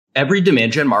Every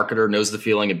demand gen marketer knows the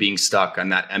feeling of being stuck on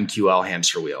that MQL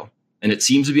hamster wheel. And it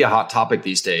seems to be a hot topic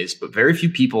these days, but very few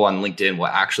people on LinkedIn will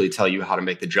actually tell you how to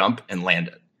make the jump and land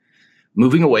it.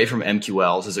 Moving away from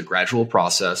MQLs is a gradual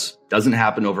process, doesn't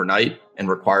happen overnight, and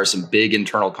requires some big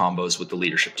internal combos with the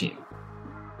leadership team.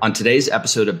 On today's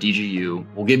episode of DGU,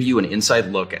 we'll give you an inside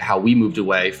look at how we moved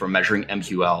away from measuring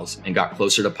MQLs and got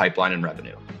closer to pipeline and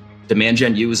revenue. Demand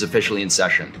Gen U is officially in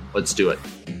session. Let's do it.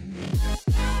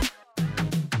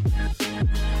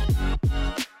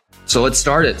 So let's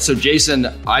start it. So Jason,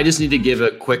 I just need to give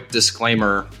a quick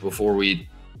disclaimer before we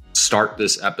start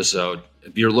this episode.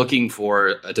 If you're looking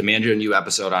for a Demand Gen U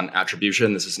episode on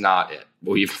attribution, this is not it.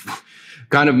 We've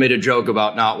kind of made a joke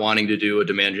about not wanting to do a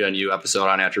Demand Gen U episode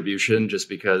on attribution just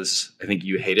because I think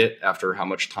you hate it after how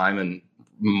much time and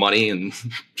money and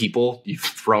people you've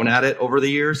thrown at it over the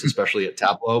years, especially at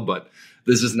Tableau. But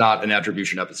this is not an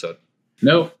attribution episode.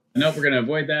 Nope, we're going to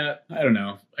avoid that. I don't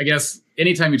know. I guess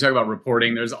anytime you talk about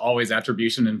reporting, there's always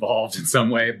attribution involved in some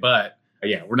way. But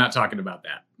yeah, we're not talking about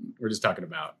that. We're talking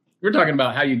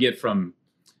about how you get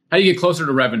closer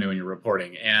to revenue in your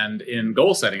reporting and in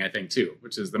goal setting, I think, too,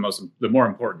 which is the more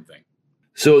important thing.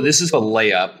 So this is a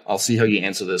layup. I'll see how you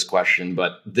answer this question,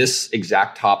 but this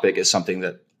exact topic is something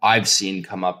that I've seen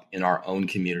come up in our own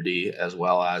community as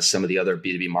well as some of the other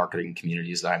B2B marketing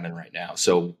communities that I'm in right now.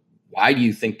 So why do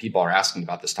you think people are asking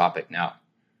about this topic now?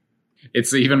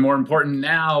 It's even more important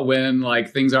now when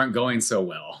things aren't going so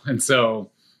well. And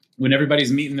so when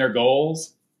everybody's meeting their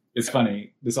goals, it's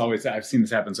funny. I've seen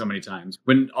this happen so many times.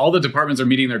 When all the departments are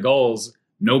meeting their goals,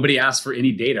 nobody asks for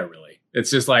any data really. It's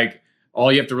just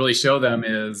all you have to really show them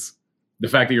is the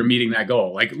fact that you're meeting that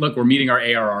goal. Look, we're meeting our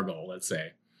ARR goal, let's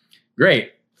say.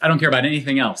 Great. I don't care about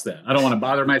anything else then. I don't want to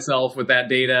bother myself with that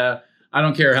data. I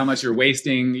don't care how much you're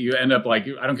wasting. You end up I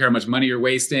don't care how much money you're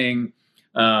wasting.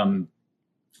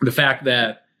 The fact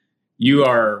that you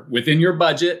are within your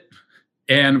budget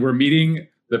and we're meeting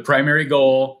the primary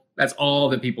goal, that's all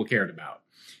that people cared about.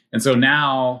 And so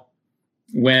now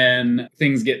when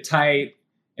things get tight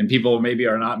and people maybe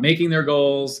are not making their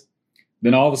goals,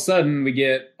 then all of a sudden we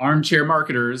get armchair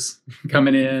marketers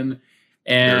coming in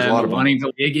and wanting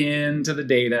to dig into the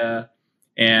data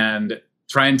and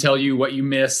try and tell you what you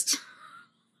missed,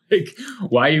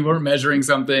 why you weren't measuring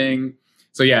something.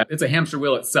 So yeah, it's a hamster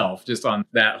wheel itself, just on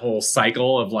that whole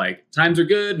cycle of times are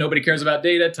good, nobody cares about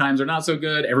data. Times are not so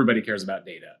good, everybody cares about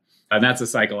data. And that's a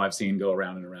cycle I've seen go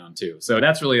around and around too. So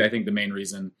that's really, I think, the main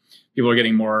reason people are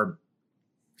getting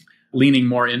leaning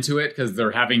more into it, because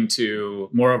they're having to,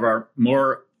 more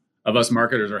of us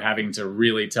marketers are having to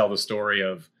really tell the story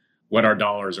of what our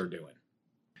dollars are doing.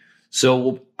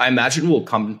 So I imagine we'll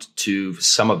come to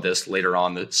some of this later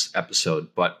on this episode,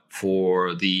 but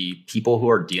for the people who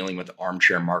are dealing with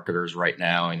armchair marketers right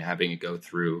now and having to go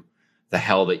through the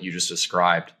hell that you just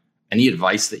described, any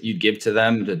advice that you'd give to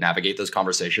them to navigate those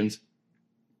conversations?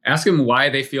 Ask them why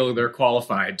they feel they're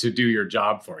qualified to do your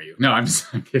job for you. No, I'm just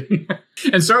kidding.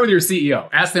 And start with your CEO.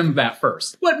 Ask them that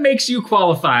first. What makes you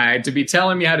qualified to be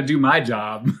telling me how to do my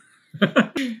job?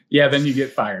 Yeah, then you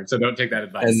get fired. So don't take that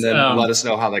advice. And then let us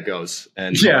know how that goes.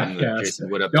 And Jason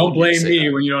would have don't blame me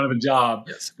when you don't have a job.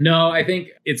 Yes. No, I think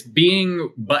it's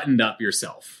being buttoned up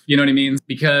yourself. You know what I mean?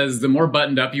 Because the more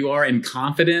buttoned up you are and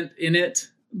confident in it,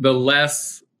 the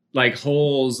less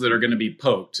holes that are going to be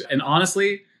poked. And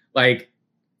honestly,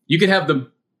 you could have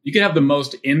the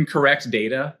most incorrect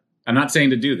data. I'm not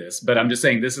saying to do this, but I'm just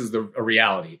saying this is a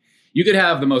reality. You could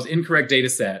have the most incorrect data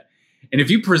set. And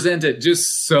if you present it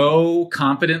just so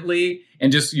confidently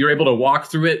and just you're able to walk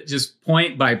through it just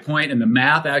point by point, and the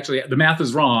math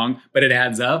is wrong, but it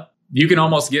adds up, you can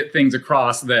almost get things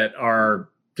across that are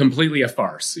completely a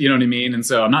farce. You know what I mean? And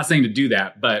so I'm not saying to do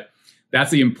that, but that's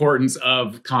the importance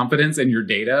of confidence in your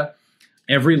data.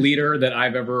 Every leader that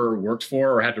I've ever worked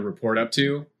for or had to report up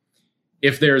to,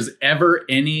 if there's ever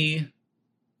any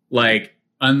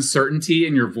uncertainty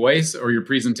in your voice or your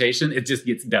presentation, it just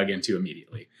gets dug into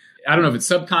immediately. I don't know if it's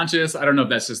subconscious. I don't know if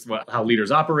that's just how leaders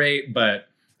operate, but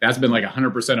that's been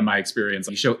 100% of my experience.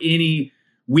 You show any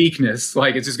weakness,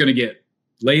 it's just going to get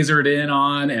lasered in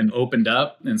on and opened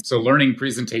up. And so learning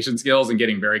presentation skills and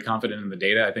getting very confident in the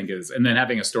data, I think and then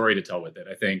having a story to tell with it,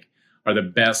 I think are the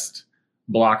best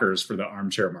blockers for the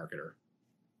armchair marketer.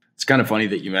 It's kind of funny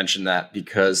that you mentioned that,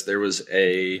 because there was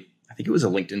I think it was a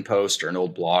LinkedIn post or an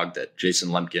old blog that Jason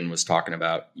Lemkin was talking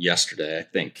about yesterday, I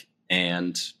think.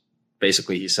 And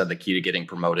basically he said the key to getting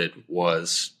promoted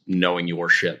was knowing your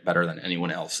shit better than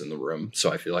anyone else in the room.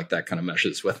 So I feel like that kind of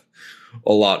meshes with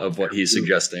a lot of what he's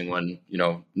suggesting when,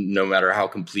 no matter how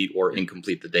complete or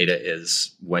incomplete the data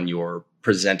is, when you're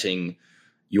presenting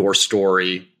your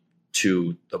story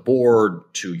to the board,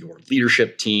 to your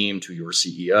leadership team, to your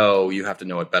CEO. You have to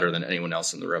know it better than anyone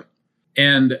else in the room.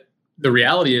 And the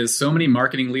reality is so many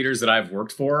marketing leaders that I've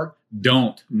worked for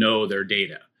don't know their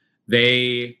data.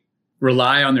 They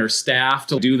rely on their staff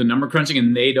to do the number crunching,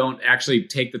 and they don't actually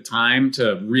take the time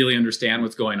to really understand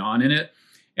what's going on in it.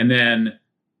 And then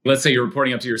let's say you're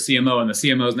reporting up to your CMO, and the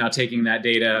CMO is now taking that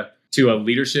data to a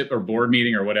leadership or board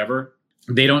meeting or whatever.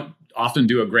 They don't often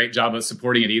do a great job of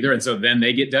supporting it either. And so then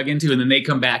they get dug into, and then they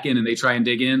come back in and they try and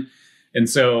dig in. And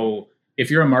so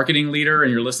if you're a marketing leader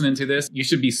and you're listening to this, you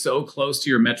should be so close to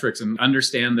your metrics and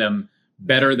understand them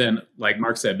better than, like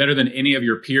Mark said, better than any of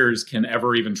your peers can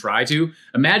ever even try to.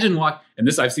 Imagine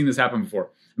I've seen this happen before.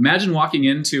 Imagine walking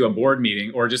into a board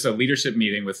meeting or just a leadership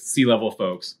meeting with C-level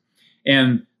folks,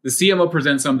 and the CMO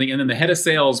presents something, and then the head of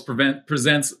sales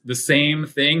presents the same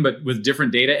thing, but with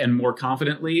different data and more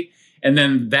confidently. And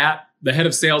then the head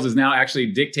of sales is now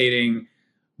actually dictating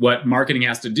what marketing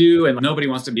has to do. And nobody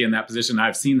wants to be in that position.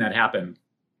 I've seen that happen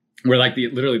where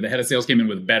literally the head of sales came in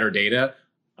with better data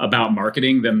about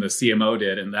marketing than the CMO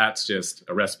did. And that's just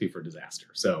a recipe for disaster.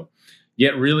 So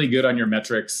get really good on your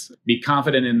metrics, be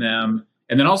confident in them,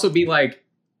 and then also be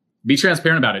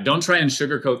transparent about it. Don't try and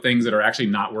sugarcoat things that are actually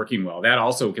not working well. That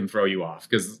also can throw you off,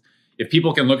 because if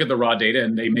people can look at the raw data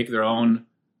and they make their own,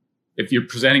 if you're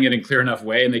presenting it in a clear enough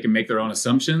way and they can make their own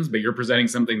assumptions, but you're presenting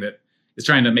something that is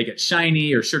trying to make it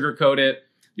shiny or sugarcoat it,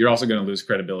 you're also going to lose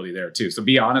credibility there too. So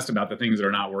be honest about the things that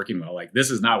are not working well. Like, this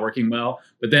is not working well,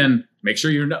 but then make sure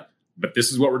you know, but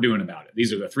this is what we're doing about it.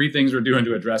 These are the 3 things we're doing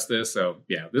to address this. So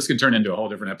yeah, this could turn into a whole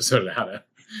different episode of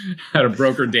how to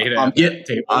broker data. I'm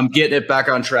getting it back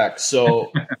on track.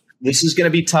 So this is going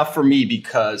to be tough for me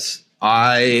because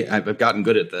I've gotten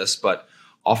good at this, but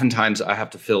oftentimes I have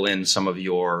to fill in some of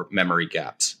your memory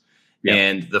gaps. Yeah.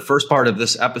 And the first part of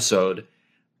this episode,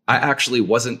 I actually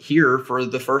wasn't here for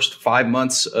the first 5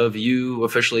 months of you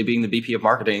officially being the VP of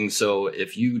marketing. So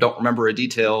if you don't remember a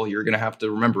detail, you're going to have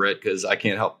to remember it because I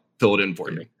can't help fill it in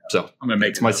for you. So I'm going to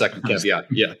make my second caveat.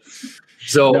 Yeah.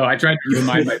 So no, I tried to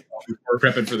remind myself before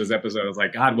prepping for this episode. I was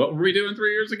like, God, what were we doing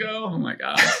 3 years ago? Oh my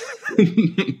God.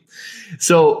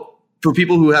 So for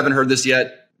people who haven't heard this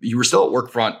yet, you were still at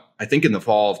Workfront, I think in the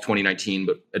fall of 2019,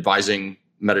 but advising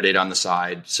metadata on the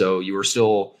side. So you were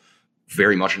still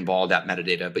very much involved at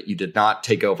metadata, but you did not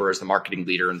take over as the marketing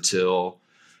leader until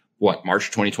March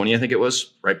 2020, I think it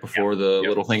was, right before the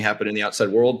little thing happened in the outside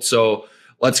world. So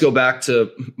let's go back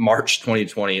to March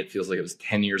 2020. It feels like it was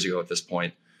 10 years ago at this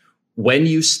point. When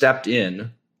you stepped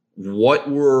in, what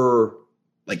were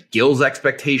Gil's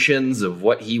expectations of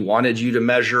what he wanted you to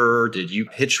measure? Did you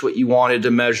pitch what you wanted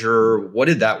to measure? What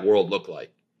did that world look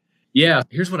like? Yeah,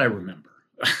 here's what I remember.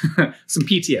 Some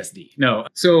PTSD. No,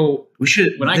 so this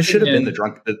should have been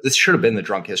the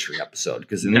drunk history episode,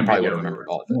 because then they probably would have remembered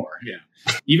all of it. More, yeah.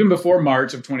 Even before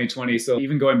March of 2020, so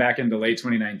even going back into late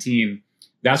 2019,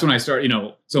 that's when I started.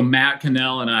 So Matt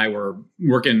Cannell and I were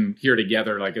working here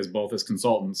together, as both as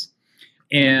consultants,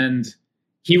 and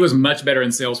he was much better in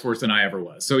Salesforce than I ever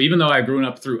was. So even though I grew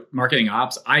up through marketing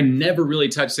ops, I never really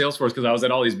touched Salesforce because I was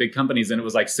at all these big companies, and it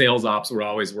was like sales ops would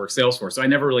always work Salesforce. So I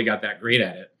never really got that great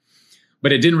at it.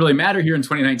 But it didn't really matter here in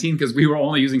 2019 because we were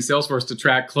only using Salesforce to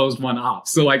track closed won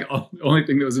ops. So the only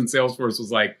thing that was in Salesforce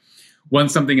was when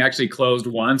something actually closed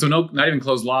won. So no, not even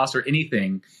closed lost or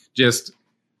anything. Just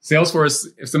Salesforce,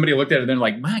 if somebody looked at it, they're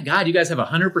like, my God, you guys have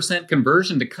 100%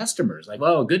 conversion to customers.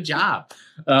 Oh, good job.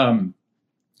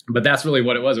 But that's really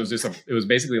what it was. It was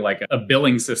basically like a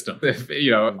billing system.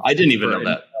 I didn't even know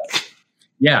that.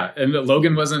 Yeah. And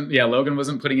Logan wasn't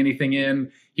putting anything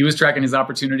in. He was tracking his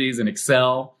opportunities in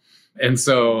Excel. And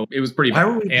so it was pretty bad.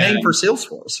 Why were we paying for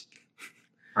Salesforce?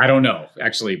 I don't know.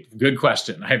 Actually, good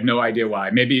question. I have no idea why.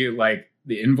 Maybe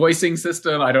the invoicing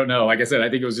system. I don't know. Like I said, I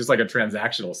think it was just a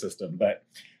transactional system. But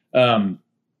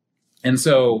and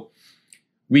so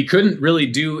we couldn't really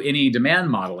do any demand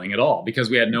modeling at all because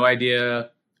we had no idea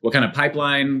what kind of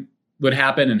pipeline would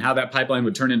happen and how that pipeline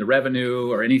would turn into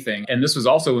revenue or anything. And this was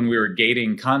also when we were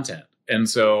gating content. And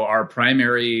so our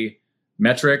primary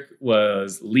metric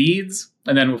was leads,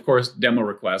 and then of course demo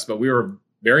requests, but we were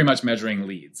very much measuring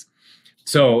leads.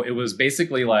 So it was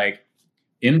basically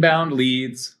inbound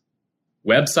leads,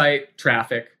 website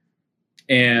traffic,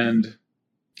 and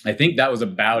I think that was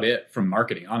about it from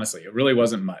marketing. Honestly, it really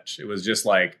wasn't much. It was just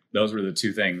those were the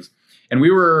 2 things. And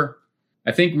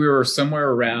I think we were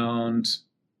somewhere around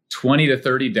 20 to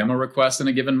 30 demo requests in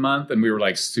a given month, and we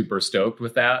were super stoked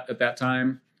with that at that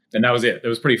time. And that was it. It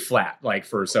was pretty flat,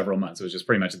 for several months. It was just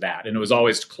pretty much that. And it was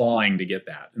always clawing to get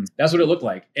that. And that's what it looked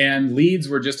like. And leads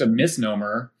were just a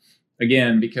misnomer,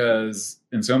 again, because,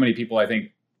 and so many people, I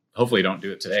think, hopefully don't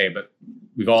do it today, but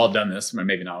we've all done this, or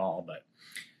maybe not all, but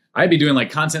I'd be doing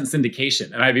like content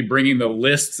syndication and I'd be bringing the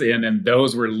lists in and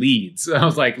those were leads. I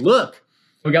was like, look,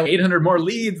 we got 800 more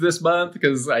leads this month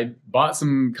because I bought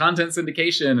some content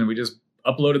syndication and we just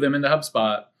uploaded them into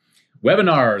HubSpot.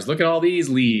 Webinars, look at all these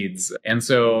leads. And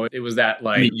so it was that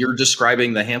like... I mean, you're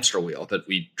describing the hamster wheel that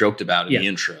we joked about in the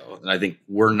intro. And I think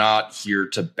we're not here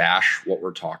to bash what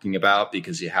we're talking about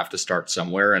because you have to start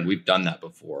somewhere. And we've done that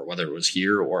before, whether it was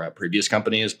here or at previous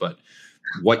companies. But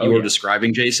what you're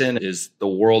describing, Jason, is the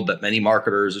world that many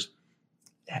marketers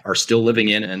are still living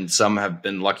in and some have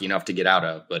been lucky enough to get out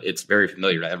of. But it's very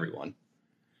familiar to everyone.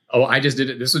 Oh, I just did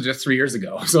it. This was just 3 years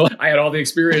ago. So I had all the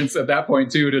experience at that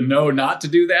point too, to know not to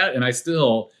do that. And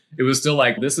it was still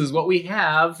like, this is what we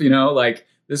have, like,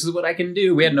 this is what I can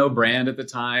do. We had no brand at the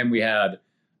time. We had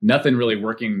nothing really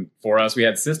working for us. We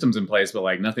had systems in place, but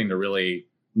like nothing to really,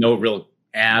 no real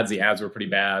ads. The ads were pretty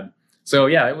bad. So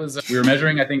yeah, it was, we were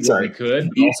measuring, I think, what we could.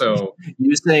 Also,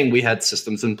 you saying we had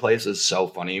systems in place is so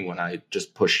funny when I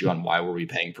just push you on why were we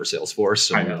paying for Salesforce.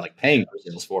 So we were like paying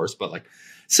for Salesforce, but like,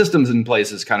 systems in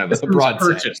place is kind of a broad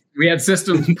purchase. We had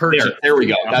systems purchased. There we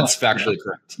go. That's factually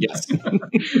correct. Yes.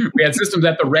 We had systems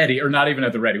at the ready, or not even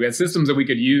at the ready. We had systems that we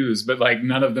could use, but like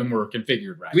none of them were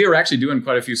configured right. We were actually doing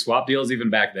quite a few swap deals even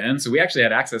back then. So we actually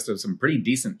had access to some pretty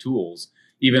decent tools,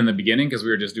 even in the beginning, because we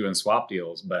were just doing swap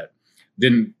deals, but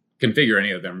didn't configure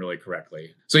any of them really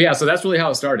correctly. So yeah, so that's really how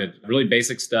it started. Really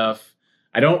basic stuff.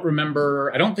 I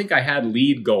don't think I had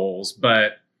lead goals,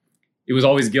 but it was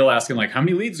always Gil asking like, how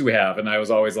many leads do we have? And I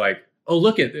was always like, oh,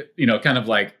 look at it, kind of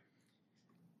like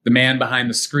the man behind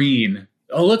the screen.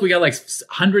 Oh, look, we got like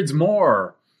hundreds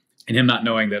more. And him not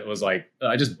knowing that it was like,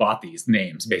 I just bought these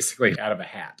names basically out of a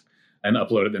hat and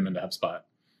uploaded them into HubSpot.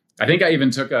 I think I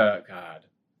even took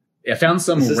I found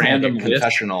some random like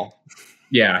confessional.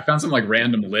 Yeah, I found some like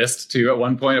random list too at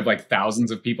one point of like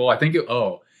thousands of people. I think it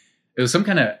was some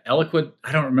kind of eloquent.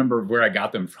 I don't remember where I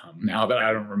got them from now that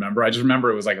I don't remember. I just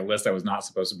remember it was like a list I was not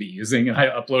supposed to be using. And I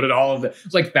uploaded all of it. It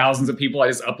was like thousands of people. I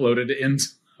just uploaded it into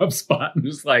HubSpot and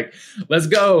just like, let's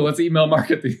go. Let's email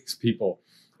market these people.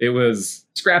 It was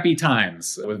scrappy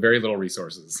times with very little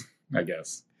resources, I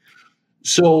guess.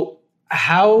 So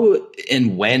how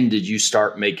and when did you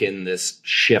start making this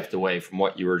shift away from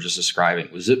what you were just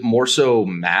describing? Was it more so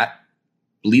Matt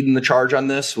leading the charge on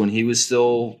this when he was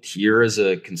still here as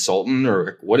a consultant,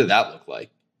 or what did that look like?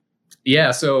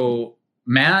 Yeah. So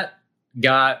Matt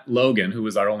got Logan, who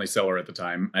was our only seller at the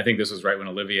time. I think this was right when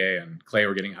Olivier and Clay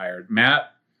were getting hired.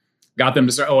 Matt got them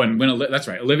to start. Oh, and that's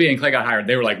right. Olivier and Clay got hired.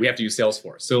 They were like, we have to use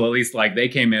Salesforce. So at least like they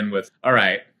came in with, all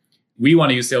right, we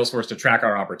want to use Salesforce to track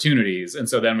our opportunities. And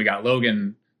so then we got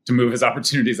Logan to move his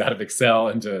opportunities out of Excel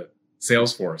into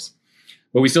Salesforce,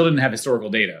 but we still didn't have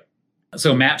historical data.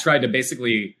 So Matt tried to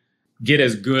basically get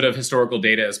as good of historical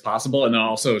data as possible, and then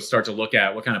also start to look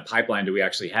at what kind of pipeline do we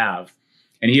actually have.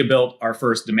 And he built our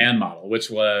first demand model,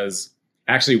 which was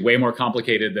actually way more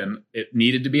complicated than it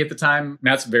needed to be at the time.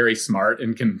 Matt's very smart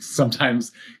and can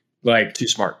sometimes like too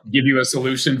smart give you a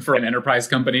solution for an enterprise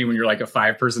company when you're like a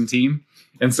 5-person team.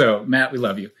 And so Matt, we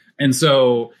love you. And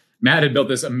so Matt had built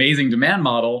this amazing demand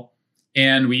model,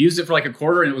 and we used it for like a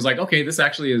quarter, and it was like, okay, this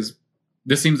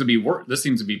seems to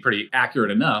be pretty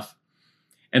accurate enough.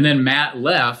 And then Matt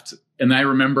left, and I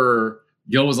remember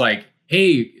Gil was like,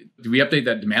 hey, did we update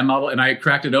that demand model? And I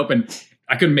cracked it open.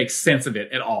 I couldn't make sense of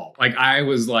it at all. Like I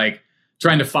was like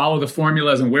trying to follow the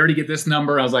formulas and where to get this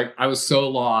number. I was so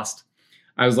lost.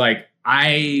 I was like,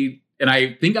 I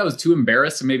think I was too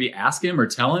embarrassed to maybe ask him or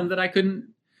tell him that I couldn't.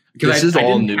 This is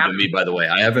all new to me, by the way.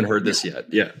 I haven't heard this yet.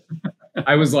 Yeah.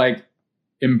 I was like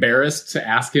embarrassed to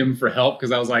ask him for help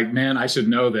because I was like, man, I should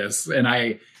know this. And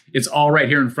it's all right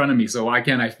here in front of me. So why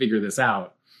can't I figure this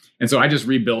out? And so I just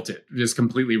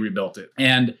completely rebuilt it.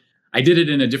 And I did it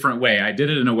in a different way. I did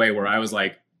it in a way where I was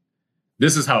like,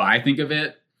 this is how I think of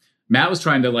it. Matt was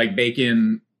trying to like bake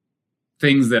in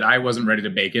things that I wasn't ready to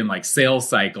bake in, like sales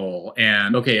cycle.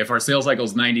 And okay, if our sales cycle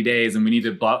is 90 days and we need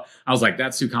to, I was like,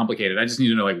 that's too complicated. I just need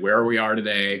to know like where we are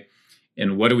today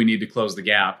and what do we need to close the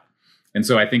gap. And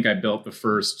so I think I built the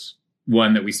first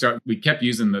one that we kept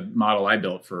using the model I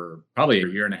built for probably a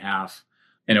year and a half,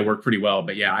 and it worked pretty well.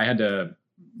 But yeah, I had to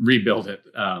rebuild it.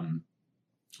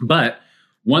 But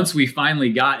once we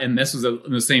finally got, and this was at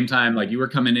the same time, like you were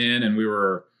coming in and we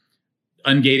were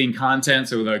ungating content.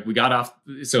 So like we got off.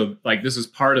 So like this is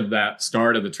part of that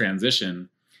start of the transition.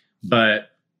 But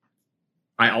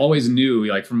I always knew,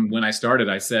 like from when I started,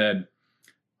 I said,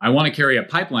 I want to carry a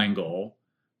pipeline goal,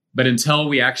 but until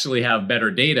we actually have better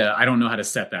data, I don't know how to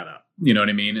set that up. You know what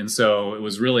I mean? And so it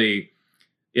was really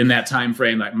in that time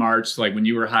frame, like March, like when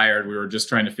you were hired, we were just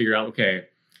trying to figure out, okay,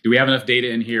 do we have enough data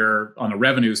in here on the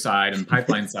revenue side and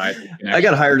pipeline side? I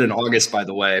got hired in August, by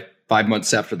the way, 5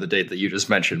 months after the date that you just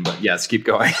mentioned. But yes, keep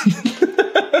going.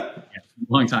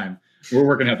 Long time. We're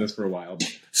working at this for a while.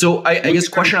 So I guess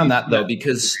question on that, though,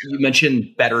 because you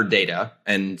mentioned better data,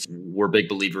 and we're big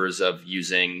believers of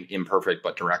using imperfect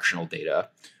but directional data.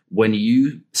 When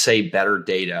you say better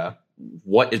data,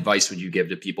 what advice would you give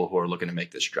to people who are looking to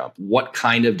make this jump? What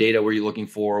kind of data were you looking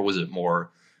for? Was it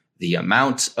more the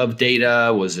amount of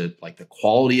data? Was it like the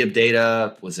quality of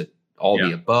data? Was it all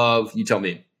the above? You tell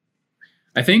me.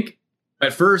 I think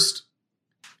at first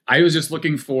I was just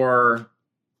looking for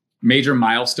major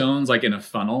milestones like in a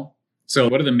funnel. So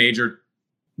what are the major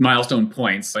milestone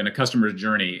points in a customer's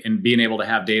journey, and being able to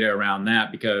have data around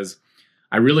that, because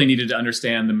I really needed to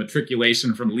understand the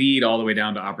matriculation from lead all the way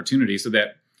down to opportunity so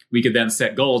that we could then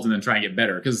set goals and then try and get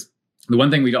better. Because the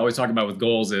one thing we always talk about with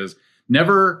goals is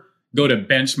never go to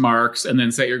benchmarks and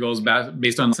then set your goals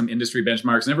based on some industry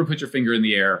benchmarks. Never put your finger in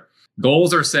the air.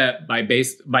 Goals are set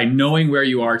by knowing where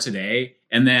you are today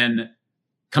and then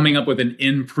coming up with an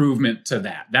improvement to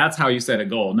that. That's how you set a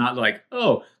goal. Not like,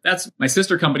 oh, that's my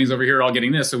sister companies over here all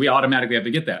getting this, so we automatically have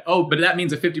to get that. Oh, but that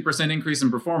means a 50% increase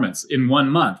in performance in 1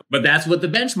 month. But that's what the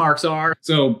benchmarks are.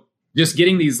 So just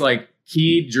getting these like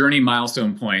key journey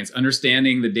milestone points,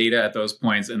 understanding the data at those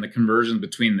points and the conversions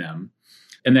between them,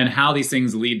 and then how these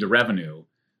things lead to revenue,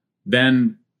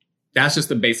 then that's just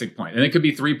the basic point. And it could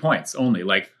be 3 points only,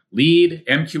 like lead,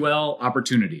 MQL,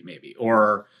 opportunity maybe,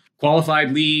 or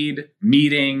qualified lead,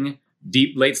 meeting,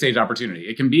 deep late stage opportunity.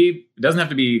 It doesn't have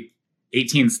to be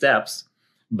 18 steps,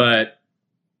 but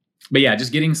yeah,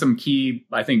 just getting some key,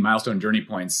 I think, milestone journey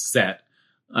points set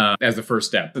as the first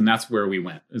step. And that's where we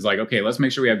went. It's like, okay, let's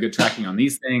make sure we have good tracking on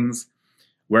these things.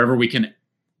 Wherever we can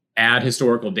add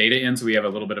historical data in so we have a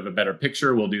little bit of a better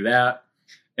picture, we'll do that.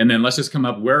 And then let's just come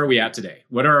up, where are we at today?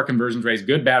 What are our conversion rates,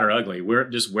 good, bad, or ugly?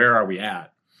 Where are we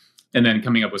at? And then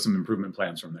coming up with some improvement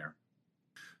plans from there.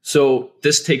 So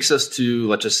this takes us to,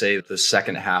 let's just say, the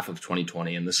second half of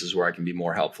 2020. And this is where I can be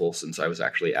more helpful since I was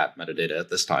actually at Metadata at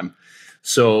this time.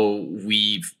 So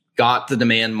we've got the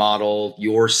demand model,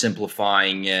 you're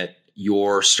simplifying it,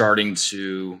 you're starting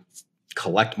to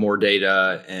collect more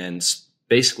data and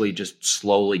basically just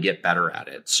slowly get better at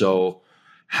it. So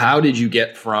how did you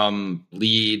get from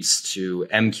leads to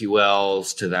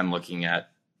MQLs to then looking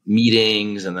at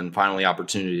meetings and then finally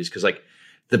opportunities? Because like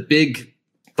the big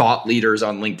thought leaders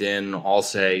on LinkedIn all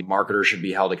say marketers should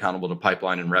be held accountable to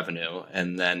pipeline and revenue.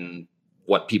 And then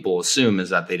what people assume is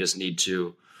that they just need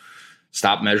to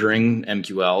stop measuring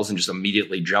MQLs and just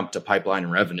immediately jump to pipeline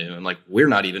and revenue. And like, we're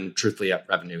not even truthfully at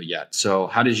revenue yet. So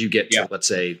how did you get to, let's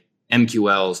say,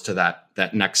 MQLs to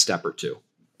that next step or two?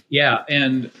 Yeah.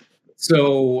 And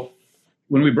so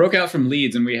when we broke out from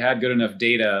leads and we had good enough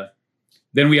data,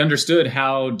 then we understood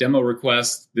how demo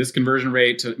requests, this conversion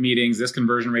rate to meetings, this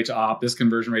conversion rate to op, this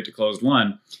conversion rate to closed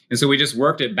won. And so we just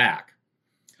worked it back.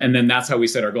 And then that's how we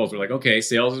set our goals. We're like, okay,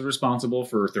 sales is responsible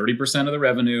for 30% of the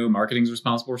revenue. Marketing is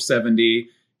responsible for 70.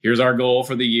 Here's our goal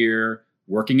for the year,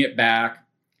 working it back.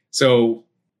 So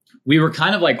we were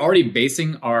kind of like already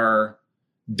basing our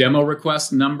demo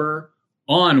request number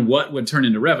on what would turn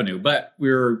into revenue, but we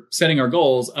were setting our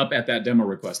goals up at that demo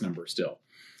request number still.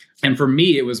 And for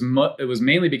me, it was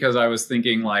mainly because I was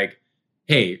thinking like,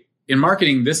 hey, in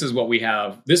marketing, this is what we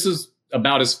have. This is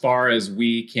about as far as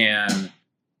we can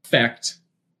affect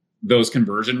those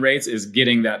conversion rates, is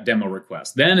getting that demo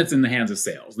request. Then it's in the hands of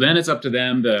sales. Then it's up to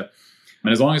them and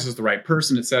as long as it's the right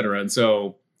person, et cetera. And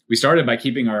so we started by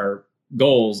keeping our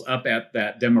goals up at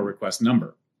that demo request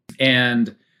number. And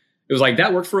it was like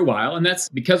that worked for a while. And that's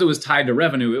because it was tied to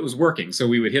revenue, it was working. So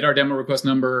we would hit our demo request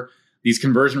number. These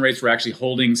conversion rates were actually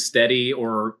holding steady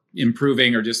or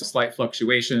improving or just a slight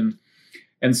fluctuation.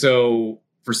 And so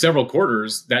for several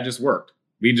quarters, that just worked.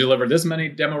 We delivered this many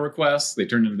demo requests. They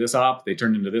turned into this op. They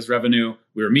turned into this revenue.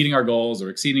 We were meeting our goals or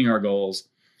exceeding our goals,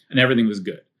 and everything was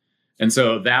good. And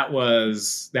so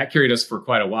that carried us for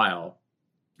quite a while.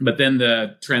 But then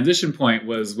the transition point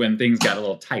was when things got a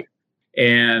little tight.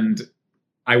 And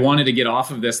I wanted to get off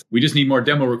of this. We just need more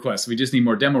demo requests. We just need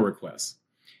more demo requests.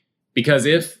 Because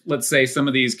if, let's say, some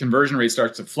of these conversion rates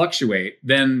starts to fluctuate,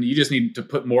 then you just need to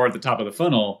put more at the top of the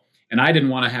funnel. And I didn't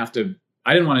want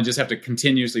to just have to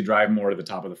continuously drive more to the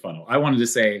top of the funnel. I wanted to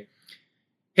say,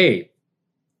 hey,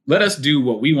 let us do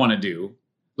what we want to do.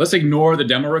 Let's ignore the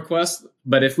demo requests.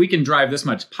 But if we can drive this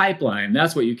much pipeline,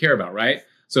 that's what you care about, right?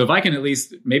 So if I can at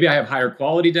least, maybe I have higher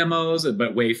quality demos,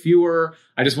 but way fewer.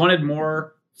 I just wanted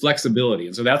more flexibility.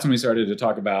 And so that's when we started to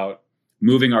talk about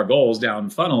moving our goals down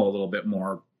funnel a little bit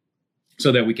more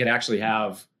so that we could actually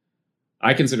have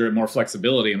I consider it more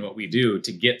flexibility in what we do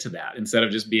to get to that instead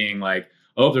of just being like,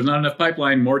 oh, there's not enough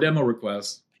pipeline, more demo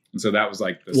requests. And so that was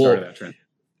like the start of that trend.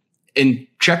 And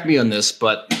check me on this,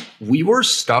 but we were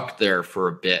stuck there for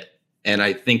a bit. And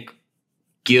I think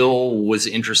Gil was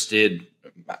interested.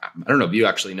 I don't know if you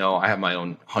actually know, I have my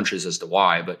own hunches as to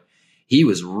why, but he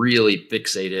was really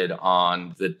fixated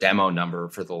on the demo number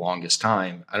for the longest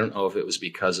time. I don't know if it was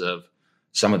because of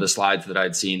some of the slides that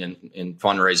I'd seen in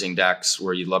fundraising decks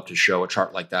where you love to show a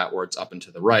chart like that where it's up and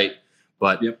to the right.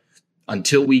 But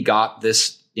until we got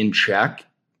this in check,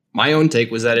 my own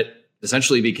take was that it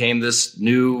essentially became this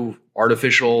new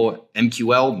artificial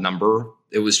MQL number.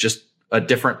 It was just a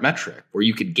different metric where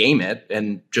you could game it.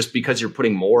 And just because you're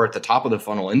putting more at the top of the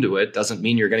funnel into it doesn't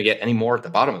mean you're going to get any more at the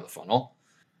bottom of the funnel.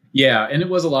 Yeah. And it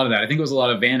was a lot of that. I think it was a lot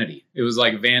of vanity. It was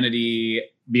like vanity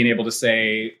being able to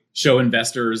say, show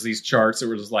investors these charts that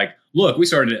were just like, look, we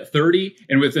started at 30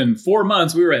 and within 4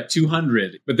 months we were at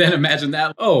 200. But then imagine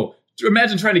that. Oh,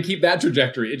 imagine trying to keep that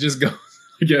trajectory. It just goes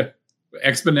like a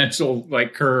exponential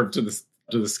like curve to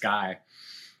the sky.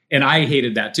 And I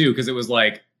hated that too, because it was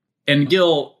like, and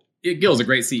Gil's a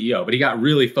great CEO, but he got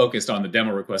really focused on the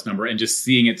demo request number and just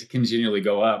seeing it to continually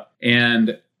go up.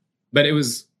 But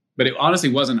it honestly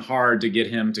wasn't hard to get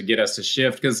him to get us to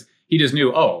shift because he just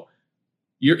knew,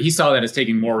 he saw that as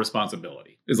taking more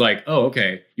responsibility. It's like, oh,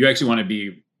 okay, you actually want to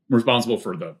be responsible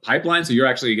for the pipeline. So you're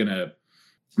actually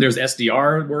there's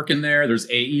SDR work in there. There's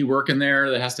AE work in there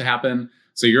that has to happen.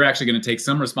 So you're actually going to take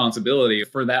some responsibility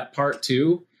for that part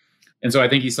too. And so I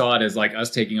think he saw it as like us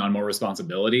taking on more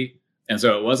responsibility. And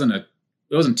so it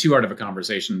wasn't too hard of a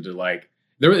conversation to like,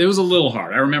 it was a little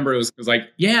hard. I remember it was like,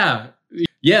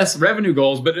 yes, revenue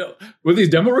goals, but were these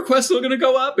demo requests still going to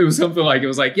go up? It was something like,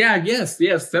 yes,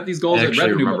 set these goals at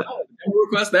revenue. But demo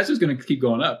requests, that's just going to keep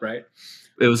going up, right?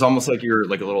 It was almost like you're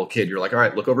like a little kid. You're like, all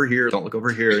right, look over here. Don't look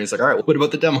over here. And he's like, all right, well, what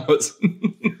about the demos?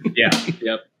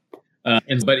 Yep.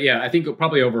 But I think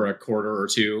probably over a quarter or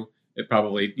two,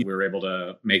 we were able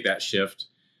to make that shift.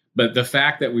 But the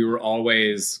fact that we were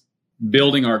always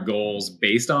building our goals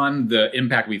based on the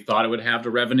impact we thought it would have to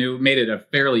revenue made it a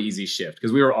fairly easy shift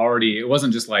because we were already, it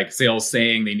wasn't just like sales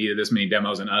saying they needed this many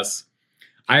demos and us.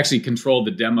 I actually controlled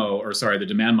the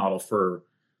demand model for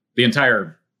the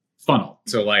entire funnel.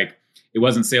 So like, it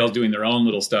wasn't sales doing their own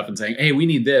little stuff and saying, hey, we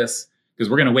need this because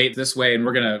we're going to wait this way and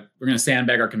we're going to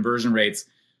sandbag our conversion rates.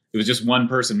 It was just one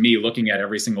person, me, looking at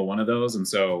every single one of those. And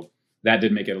so that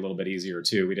did make it a little bit easier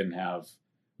too.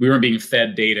 We weren't being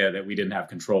fed data that we didn't have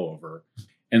control over.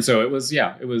 And so it was,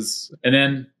 and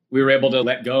then we were able to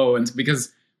let go. And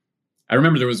because I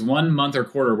remember there was 1 month or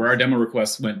quarter where our demo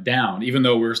requests went down, even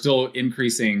though we were still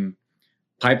increasing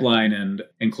pipeline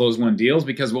and close won deals,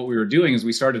 because what we were doing is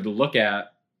we started to look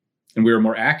at, and we were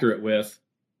more accurate with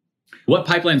what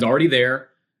pipeline's already there.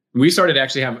 We started to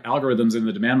actually have algorithms in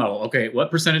the demand model. Okay, what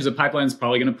percentage of pipeline is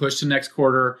probably going to push to next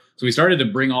quarter? So we started to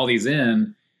bring all these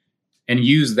in and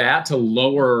use that to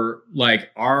lower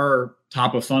like our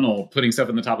top of funnel, putting stuff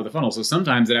in the top of the funnel. So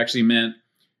sometimes it actually meant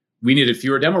we needed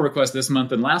fewer demo requests this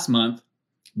month than last month,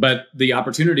 but the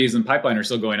opportunities in pipeline are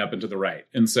still going up and to the right.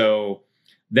 And so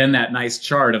then that nice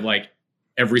chart of like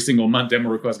every single month demo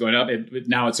request going up,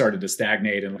 now it started to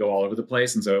stagnate and go all over the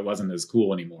place. And so it wasn't as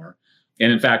cool anymore.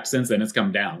 And in fact, since then it's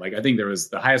come down. Like I think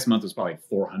the highest month was probably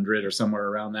 400 or somewhere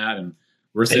around that. And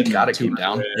we're sitting at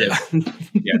 200,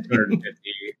 yeah,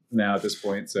 250 now at this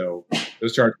point. So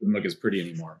those charts wouldn't look as pretty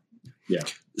anymore. Yeah.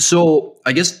 So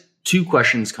I guess two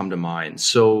questions come to mind.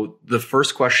 So the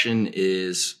first question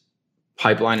is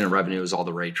pipeline and revenue is all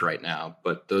the rage right now,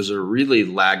 but those are really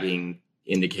lagging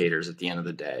indicators at the end of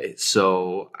the day.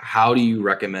 So how do you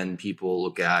recommend people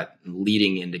look at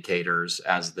leading indicators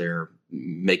as they're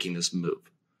making this move?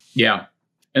 Yeah.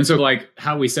 And so like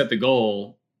how we set the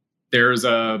goal, there's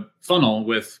a funnel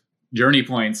with journey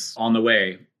points on the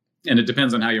way. And it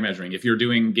depends on how you're measuring. If you're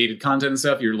doing gated content and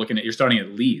stuff, you're starting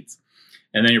at leads.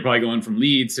 And then you're probably going from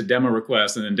leads to demo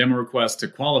requests and then demo requests to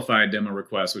qualified demo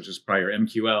requests, which is probably your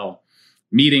MQL.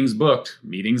 Meetings booked,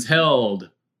 meetings held,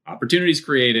 opportunities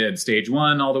created, stage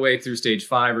 1 all the way through stage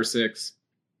 5 or 6.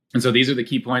 And so these are the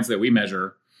key points that we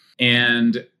measure.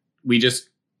 And we just,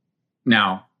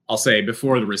 now I'll say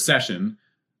before the recession,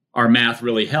 our math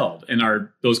really held and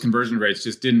those conversion rates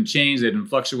just didn't change. They didn't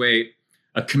fluctuate.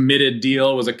 A committed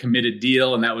deal was a committed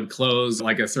deal and that would close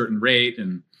like a certain rate.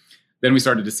 And then we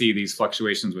started to see these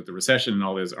fluctuations with the recession and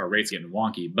all this, our rates getting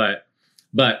wonky.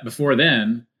 But before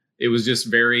then, it was just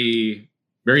very,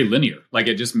 very linear. Like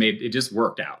it just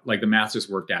worked out. Like the math just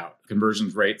worked out.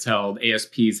 Conversions rates held,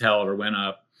 ASPs held or went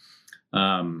up.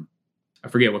 I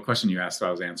forget what question you asked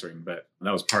I was answering, but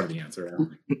that was part of the answer.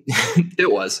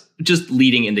 It was just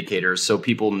leading indicators. So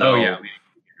people know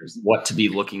what to be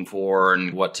looking for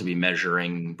and what to be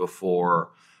measuring before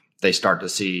they start to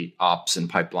see ops and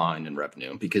pipeline and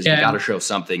revenue, because you got to show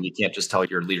something. You can't just tell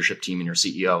your leadership team and your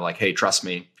CEO, like, hey, trust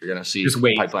me, you're going to see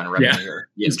pipeline and revenue here.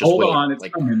 Yeah, just hold on. It's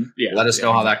coming. Let us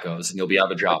know how that goes and you'll be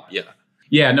out of a job. Yeah.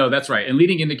 Yeah, no, that's right. And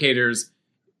leading indicators,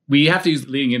 we have to use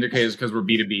leading indicators because we're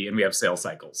B2B and we have sales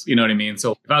cycles. You know what I mean?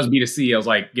 So if I was B2C, I was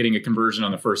like getting a conversion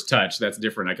on the first touch. That's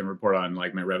different. I can report on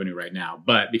like my revenue right now.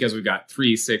 But because we've got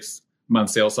 3-6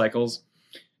 month sales cycles,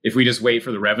 if we just wait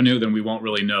for the revenue, then we won't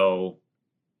really know.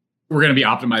 We're going to be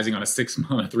optimizing on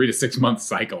a 3 to 6 month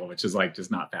cycle, which is like just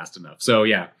not fast enough. So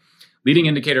yeah, leading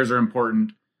indicators are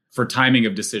important for timing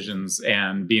of decisions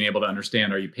and being able to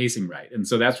understand, are you pacing right? And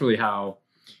so that's really how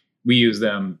we use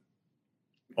them.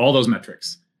 All those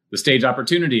metrics, the stage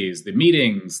opportunities, the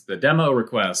meetings, the demo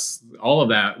requests, all of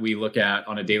that we look at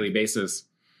on a daily basis.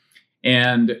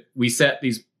 And we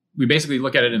basically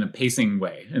look at it in a pacing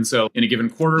way. And so in a given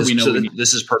quarter, we know.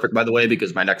 This is perfect, by the way,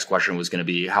 because my next question was going to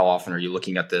be, how often are you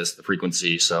looking at this, the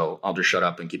frequency? So I'll just shut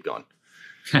up and keep going.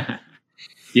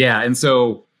 Yeah. And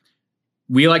so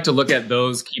we like to look at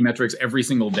those key metrics every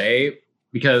single day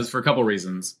because for a couple of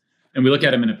reasons. And we look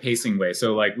at them in a pacing way.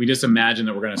 So like we just imagine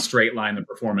that we're going to straight line the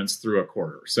performance through a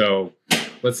quarter. So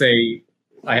let's say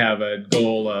I have a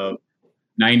goal of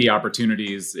 90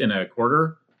 opportunities in a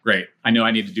quarter. Great. I know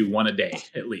I need to do one a day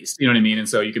at least. You know what I mean? And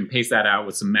so you can pace that out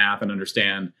with some math and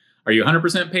understand, are you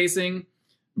 100% pacing?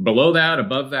 Below that,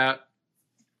 above that?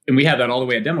 And we have that all the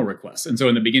way at demo requests. And so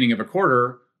in the beginning of a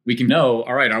quarter, we can know,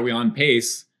 all right, are we on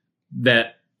pace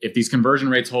that if these conversion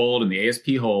rates hold and the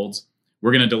ASP holds,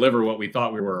 we're going to deliver what we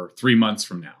thought we were 3 months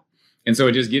from now. And so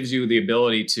it just gives you the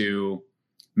ability to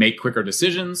make quicker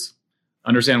decisions,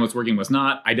 understand what's working, what's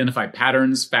not, identify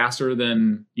patterns faster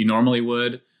than you normally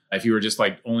would if you were just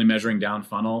like only measuring down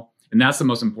funnel. And that's the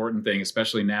most important thing,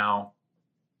 especially now.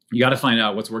 You got to find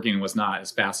out what's working and what's not as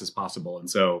fast as possible. And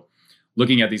so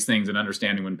looking at these things and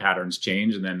understanding when patterns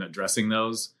change and then addressing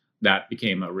those, that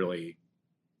became a really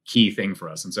key thing for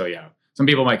us. And so, yeah, some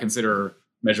people might consider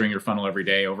measuring your funnel every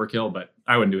day overkill, but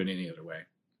I wouldn't do it any other way.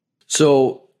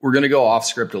 So we're going to go off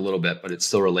script a little bit, but it's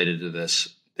still related to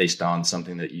this based on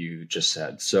something that you just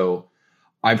said. So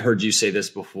I've heard you say this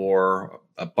before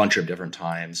a bunch of different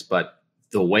times, but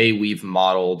the way we've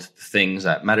modeled things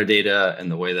at Metadata and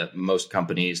the way that most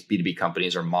companies, B2B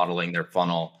companies, are modeling their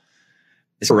funnel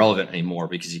is irrelevant anymore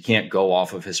because you can't go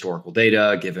off of historical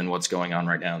data given what's going on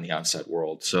right now in the outside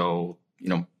world. So,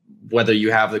 whether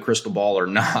you have the crystal ball or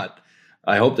not,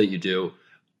 I hope that you do.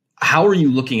 How are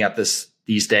you looking at this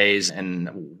these days,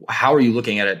 and how are you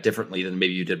looking at it differently than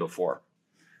maybe you did before?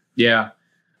 Yeah.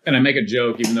 And I make a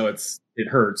joke, even though it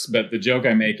hurts, but the joke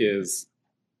I make is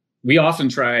we often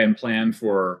try and plan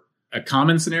for a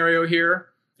common scenario here.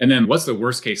 And then what's the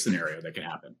worst case scenario that could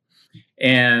happen?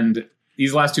 And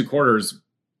these last 2 quarters,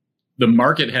 the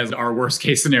market has our worst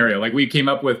case scenario. Like we came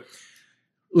up with,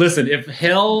 listen, if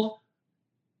hell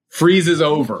freezes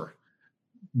over,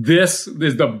 this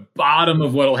is the bottom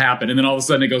of what'll happen. And then all of a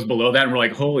sudden it goes below that. And we're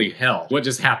like, holy hell, what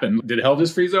just happened? Did hell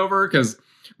just freeze over? Because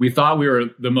we thought we were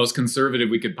the most conservative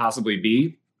we could possibly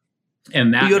be.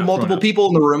 And that you had multiple people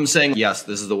in the room saying, yes,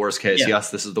 this is the worst case. Yeah. Yes,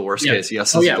 this is the worst case.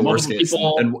 Yes, this is the worst case.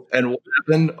 And what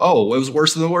happened? Oh, it was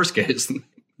worse than the worst case.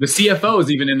 The CFO is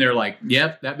even in there like,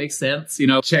 yep, that makes sense.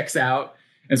 Checks out.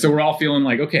 And so we're all feeling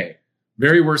like, okay,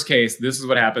 very worst case, this is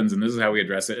what happens and this is how we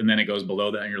address it. And then it goes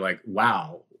below that and you're like,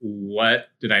 wow, what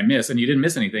did I miss? And you didn't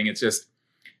miss anything. It's just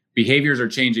behaviors are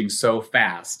changing so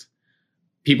fast.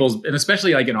 And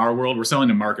especially like in our world, we're selling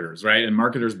to marketers, right? And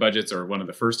marketers' budgets are one of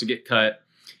the first to get cut.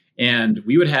 And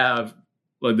we would have,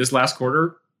 like this last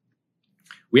quarter,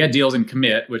 we had deals in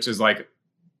commit, which is like,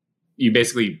 you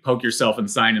basically poke yourself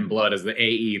and sign in blood as the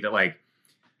AE that like,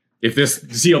 if this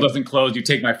deal doesn't close, you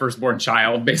take my firstborn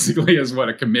child, basically is what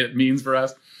a commit means for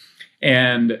us.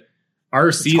 And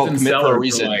our seasoned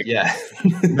sellers were like, yeah.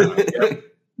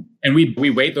 And we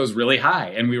weight those really high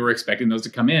and we were expecting those to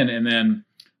come in. And then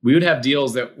we would have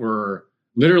deals that were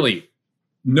literally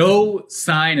no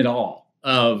sign at all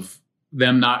of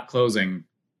them not closing.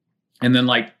 And then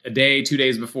like a day, 2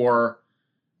 days before,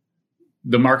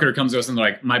 the marketer comes to us and they're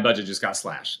like, my budget just got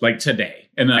slashed, like today.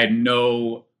 And I had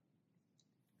no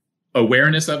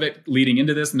awareness of it leading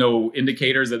into this, no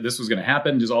indicators that this was going to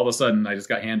happen. Just all of a sudden, I just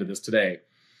got handed this today.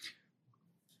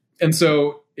 And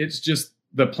so it's just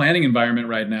the planning environment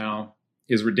right now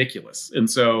is ridiculous. And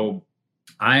so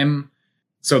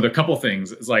the couple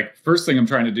things is like, first thing I'm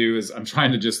trying to do is I'm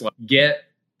trying to just like get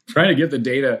the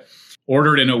data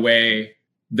ordered in a way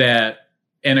that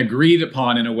and agreed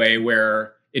upon in a way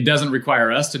where it doesn't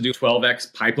require us to do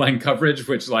 12x pipeline coverage,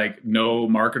 which like no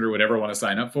marketer would ever want to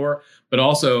sign up for, but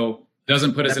also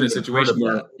doesn't put us in a situation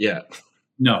where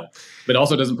no, but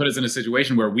also doesn't put us in a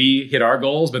situation where we hit our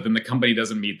goals, but then the company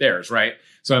doesn't meet theirs, right?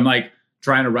 So I'm like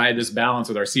trying to ride this balance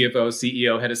with our CFO,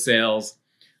 CEO, head of sales,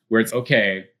 where it's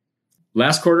okay.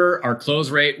 Last quarter, our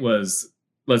close rate was,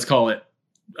 let's call it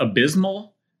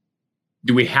abysmal.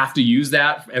 Do we have to use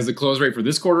that as the close rate for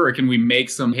this quarter? Or can we make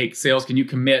some, hey, sales, can you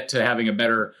commit to having a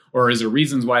better, or is there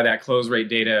reasons why that close rate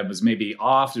data was maybe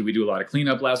off? Did we do a lot of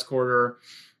cleanup last quarter?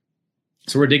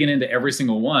 So we're digging into every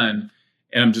single one.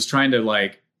 And I'm just trying to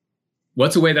like,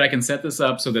 what's a way that I can set this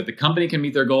up so that the company can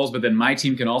meet their goals, but then my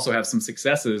team can also have some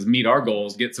successes, meet our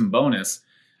goals, get some bonus.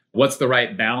 What's the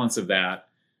right balance of that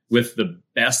with the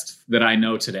best that I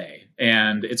know today?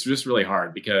 And it's just really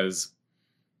hard because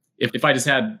if I just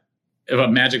had a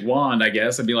magic wand, I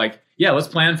guess, I'd be like, yeah, let's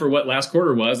plan for what last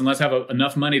quarter was and let's have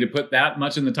enough money to put that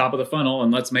much in the top of the funnel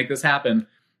and let's make this happen.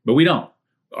 But we don't.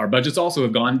 Our budgets also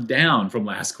have gone down from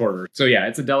last quarter. So yeah,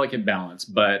 it's a delicate balance.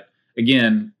 But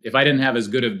again, if I didn't have as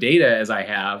good of data as I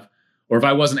have, or if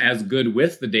I wasn't as good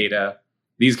with the data,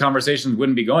 these conversations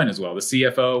wouldn't be going as well. The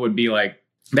CFO would be like,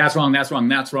 that's wrong, that's wrong,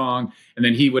 that's wrong. And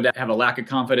then he would have a lack of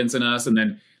confidence in us. And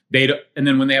then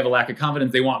when they have a lack of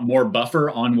confidence, they want more buffer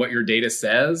on what your data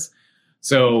says.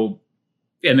 So,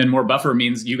 and then more buffer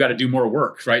means you got to do more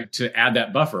work, right, to add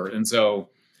that buffer. And so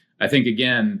I think,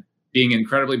 again, being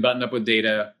incredibly buttoned up with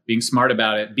data, being smart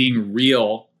about it, being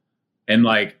real, and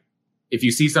like, if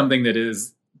you see something that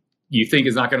you think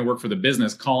is not going to work for the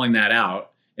business, calling that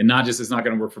out, and not just it's not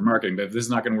going to work for marketing, but if this is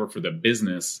not going to work for the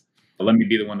business, let me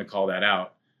be the one to call that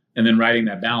out. And then writing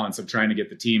that balance of trying to get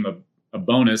the team a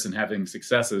bonus and having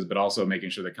successes, but also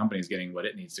making sure the company is getting what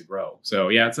it needs to grow. So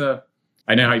yeah,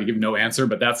 I know how you give no answer,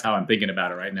 but that's how I'm thinking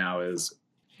about it right now. Is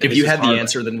if you had the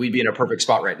answer, then we'd be in a perfect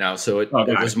spot right now. So it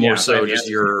was more just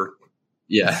your.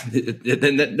 Yeah,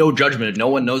 no judgment. No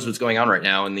one knows what's going on right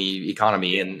now in the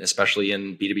economy, and especially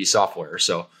in B2B software.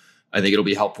 So I think it'll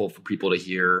be helpful for people to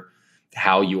hear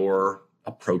how you're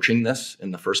approaching this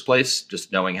in the first place,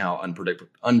 just knowing how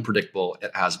unpredictable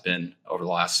it has been over the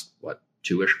last,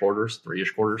 2-ish quarters,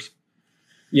 3-ish quarters.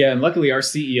 Yeah, and luckily our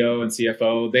CEO and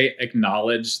CFO, they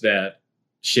acknowledge that,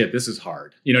 shit, this is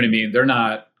hard. You know what I mean? They're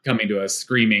not coming to us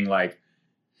screaming like,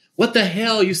 what the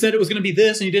hell? You said it was going to be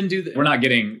this and you didn't do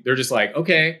that. They're just like,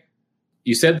 okay,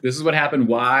 you said this is what happened.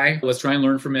 Why? Let's try and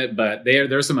learn from it. But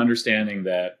there's some understanding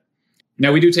that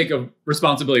now we do take a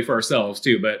responsibility for ourselves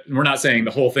too, but we're not saying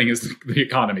the whole thing is the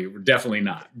economy. We're definitely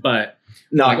not. But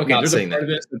there's a part of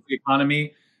this that's the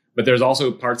economy, but there's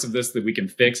also parts of this that we can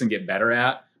fix and get better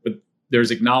at. But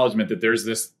there's acknowledgement that there's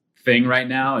this thing right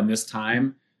now in this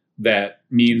time that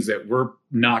means that we're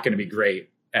not going to be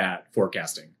great at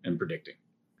forecasting and predicting.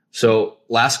 So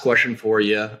last question for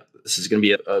you. This is going to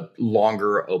be a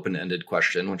longer open-ended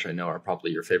question, which I know are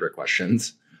probably your favorite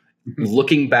questions.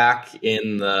 Looking back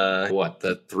in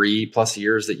the 3+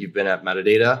 years that you've been at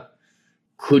Metadata,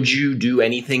 could you do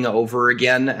anything over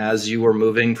again as you were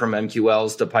moving from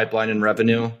MQLs to pipeline and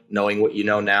revenue, knowing what you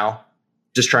know now?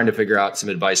 Just trying to figure out some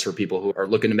advice for people who are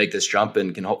looking to make this jump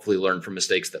and can hopefully learn from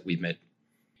mistakes that we've made.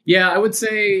 Yeah, I would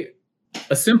say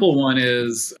a simple one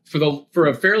is for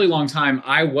a fairly long time,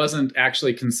 I wasn't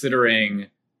actually considering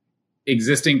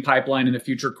existing pipeline in the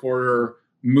future quarter,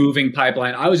 moving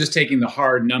pipeline. I was just taking the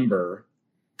hard number.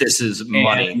 This is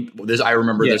money. I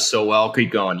remember this so well.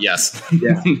 Keep going. Yes.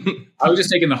 Yeah. I was just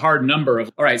taking the hard number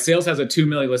of, all right, sales has a $2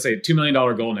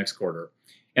 million goal next quarter.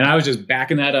 And I was just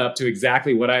backing that up to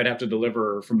exactly what I'd have to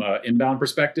deliver from an inbound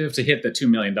perspective to hit the $2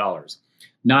 million.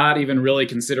 Not even really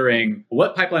considering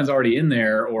what pipeline's already in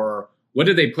there or what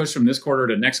did they push from this quarter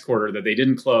to next quarter that they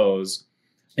didn't close?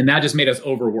 And that just made us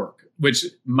overwork, which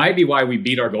might be why we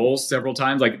beat our goals several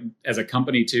times, like as a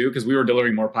company too, because we were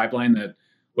delivering more pipeline than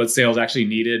what sales actually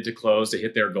needed to close to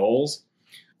hit their goals.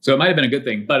 So it might have been a good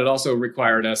thing, but it also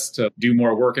required us to do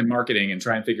more work in marketing and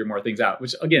try and figure more things out,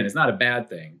 which again, is not a bad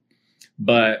thing,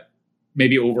 but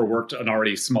maybe overworked an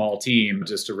already small team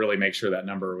just to really make sure that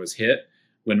number was hit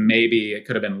when maybe it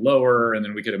could have been lower. And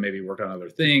then we could have maybe worked on other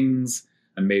things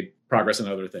and made progress on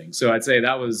other things. So I'd say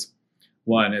that was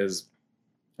one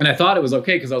and I thought it was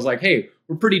okay because I was like, hey,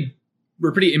 we're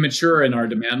pretty immature in our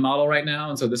demand model right now.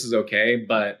 And so this is okay.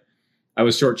 But I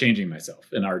was shortchanging myself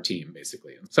and our team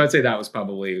basically. So I'd say that was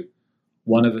probably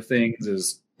one of the things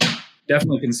is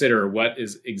definitely consider what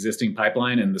is existing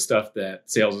pipeline and the stuff that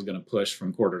sales is going to push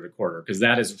from quarter to quarter, because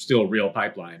that is still real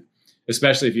pipeline,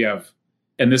 especially if you have,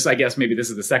 and this, I guess maybe this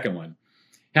is the second one.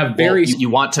 have very... You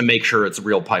want to make sure it's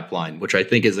real pipeline, which I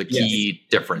think is a key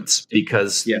difference,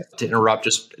 because to interrupt,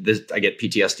 I get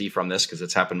PTSD from this because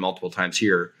it's happened multiple times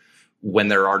here. When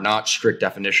there are not strict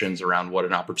definitions around what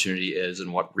an opportunity is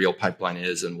and what real pipeline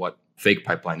is and what fake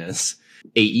pipeline is,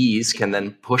 AEs can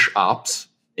then push ops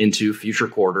into future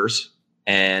quarters,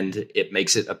 and it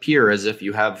makes it appear as if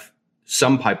you have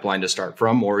some pipeline to start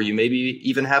from, or you maybe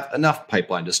even have enough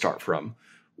pipeline to start from,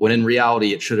 when in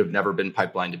reality, it should have never been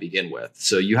pipeline to begin with.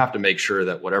 So you have to make sure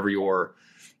that whatever you're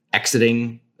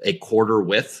exiting a quarter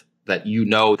with, that you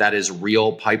know that is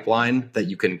real pipeline that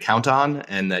you can count on,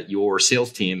 and that your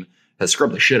sales team has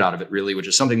scrubbed the shit out of it, really, which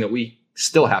is something that we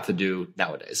still have to do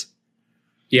nowadays.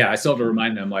 Yeah, I still have to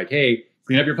remind them, like, hey,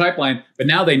 clean up your pipeline. But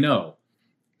now they know,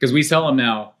 because we tell them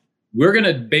now, we're going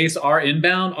to base our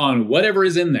inbound on whatever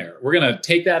is in there. We're going to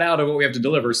take that out of what we have to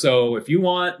deliver. So if you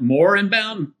want more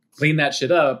inbound, clean that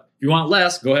shit up. If you want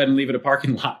less, go ahead and leave it a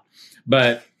parking lot.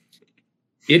 But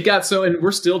it got so, and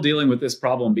we're still dealing with this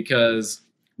problem because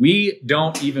we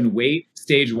don't even weight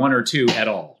stage 1 or 2 at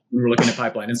all when we're looking at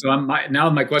pipeline. And so now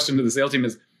my question to the sales team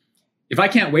is, if I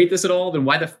can't weight this at all, then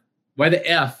why the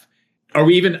F are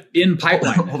we even in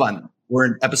pipeline? Hold on. We're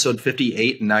in episode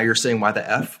 58, and now you're saying why the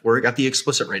F? We got the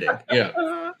explicit rating. Yeah.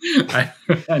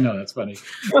 I know, that's funny.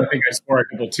 I think I swore a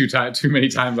couple too many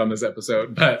times on this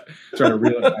episode, but trying to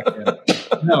reel it back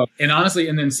in. No, and honestly,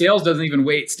 and then sales doesn't even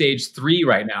weight stage 3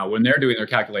 right now when they're doing their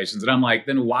calculations. And I'm like,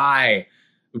 then why?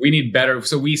 We need better.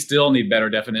 So we still need better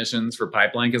definitions for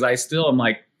pipeline, because I still am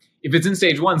like, if it's in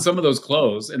stage 1, some of those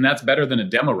close, and that's better than a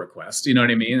demo request. You know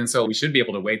what I mean? And so we should be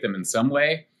able to weight them in some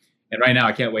way. And right now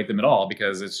I can't weight them at all,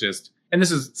 because it's just, and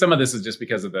some of this is just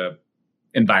because of the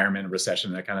environment,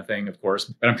 recession, that kind of thing, of course.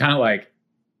 But I'm kind of like,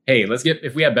 hey,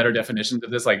 if we have better definitions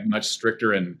of this, like much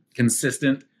stricter and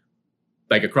consistent,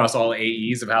 like across all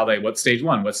AEs of what's stage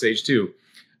 1, what's stage 2,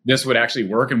 this would actually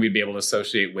work, and we'd be able to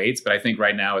associate weights. But I think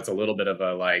right now it's a little bit of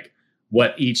a like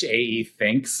what each AE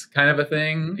thinks kind of a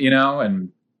thing,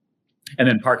 and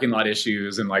then parking lot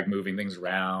issues and like moving things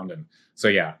around. And so,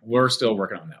 yeah, we're still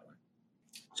working on that one.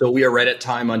 So we are right at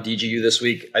time on DGU this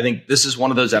week. I think this is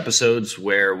one of those episodes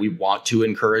where we want to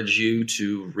encourage you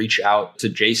to reach out to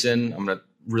Jason. I'm going to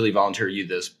really volunteer you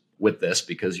with this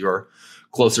because you're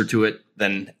closer to it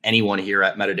than anyone here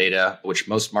at Metadata, which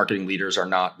most marketing leaders are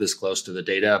not this close to the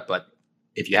data. But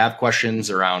if you have questions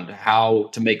around how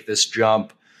to make this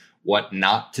jump, what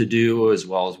not to do, as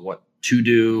well as what to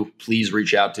do, please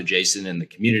reach out to Jason in the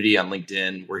community on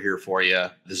LinkedIn. We're here for you.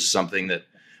 This is something that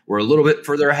we're a little bit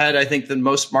further ahead, I think, than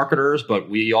most marketers, but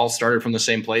we all started from the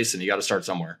same place, and you got to start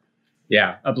somewhere.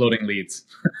 Yeah, uploading leads.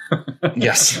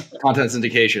 Yes, content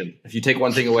syndication. If you take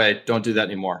one thing away, don't do that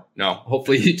anymore. No,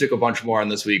 hopefully you took a bunch more on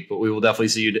this week, but we will definitely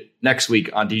see you next week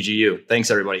on DGU.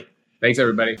 Thanks, everybody. Thanks,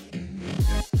 everybody.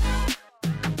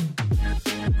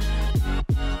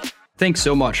 Thanks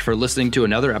so much for listening to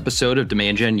another episode of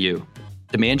Demand Gen U.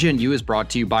 Demand Gen U is brought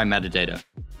to you by Metadata,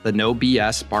 the no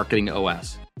BS marketing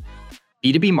OS.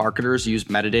 B2B marketers use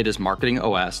Metadata's marketing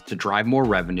OS to drive more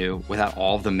revenue without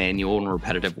all of the manual and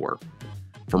repetitive work.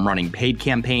 From running paid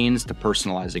campaigns to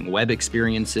personalizing web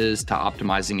experiences to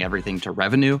optimizing everything to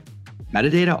revenue,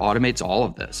 Metadata automates all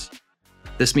of this.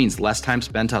 This means less time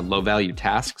spent on low-value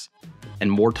tasks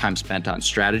and more time spent on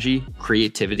strategy,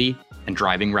 creativity, and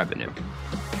driving revenue.